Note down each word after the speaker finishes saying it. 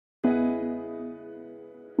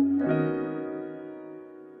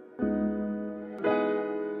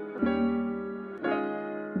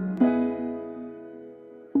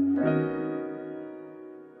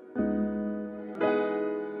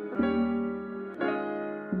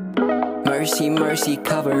Mercy, mercy,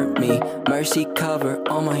 cover me. Mercy, cover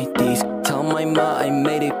all my deeds. Tell my ma I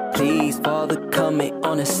made it, please. Father, come me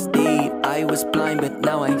on a steed. I was blind, but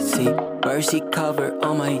now I see. Mercy, cover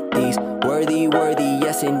all my deeds. Worthy, worthy,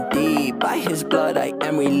 yes indeed. By his blood I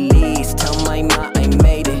am released. Tell my ma I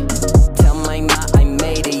made it. Tell my ma I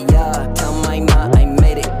made it, yeah. Tell my ma I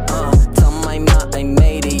made it, Tell my ma I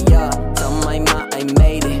made it, yeah. Tell my ma I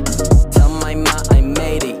made it. Tell my ma I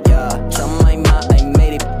made it, yeah. Tell my ma I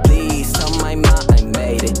made it, please. Tell my ma I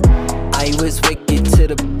made it. I was wicked to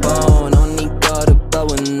the bone, only got a bow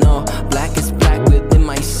and no. Black is black within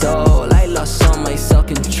my soul. I lost all my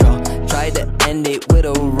self-control. Tried to end it with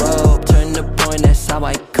a rope. Turn the point, that's how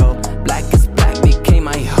I cope. Black is black became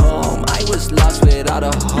my home. I was lost without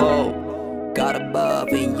a hope. God above,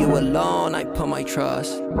 in you alone I put my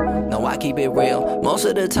trust. No, I keep it real. Most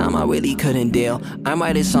of the time I really couldn't deal. I'm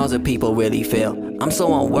writing songs that people really feel. I'm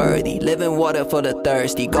so unworthy, living water for the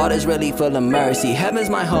thirsty. God is really full of mercy. Heaven's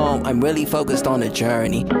my home, I'm really focused on the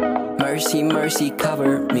journey. Mercy, mercy,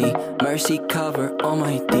 cover me. Mercy, cover all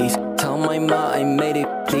my deeds. Tell my ma I made it,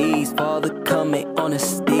 please. Father, come me on a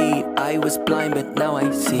steed. I was blind, but now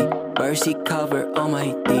I see. Mercy, cover all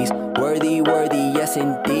my deeds. Worthy, worthy, yes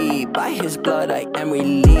indeed. By his blood I am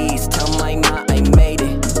released. Tell my ma I made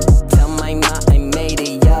it. Tell my ma I made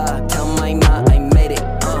it, yeah. Tell my ma I made it,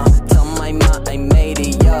 Tell my ma I made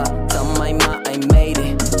it, yeah. Tell my ma I made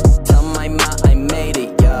it. Tell my ma I made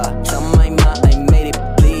it, yeah. Tell my ma I made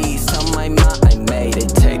it, please. Tell my ma I made it.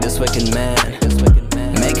 Take this wicked man,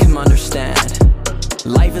 make him understand.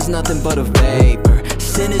 Life is nothing but a vapor.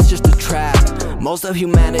 Sin is just a trap. Most of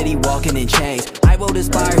humanity walking in chains. I wrote this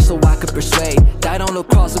fire so I could persuade. Died on the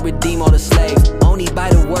cross to redeem all the slaves. Only by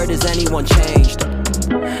the word is anyone changed.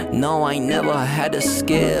 No, I never had the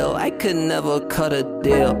skill. I could never cut a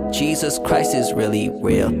deal. Jesus Christ is really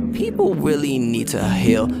real. People really need to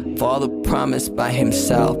heal. Father promised by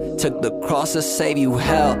himself. Took the cross to save you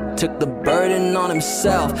hell. Took the burden on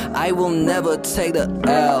himself. I will never take the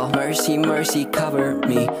L. Mercy, mercy, cover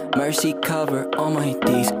me. Mercy, cover all my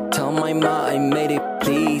deeds. Tell my ma I made it,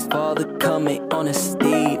 please. Father, come me on a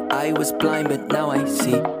steed. I was blind, but now I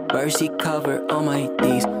see. Mercy, cover all my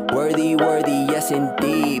deeds. Worthy, worthy, yes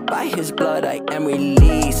indeed. By his blood I am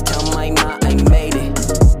released. Tell my ma I made it.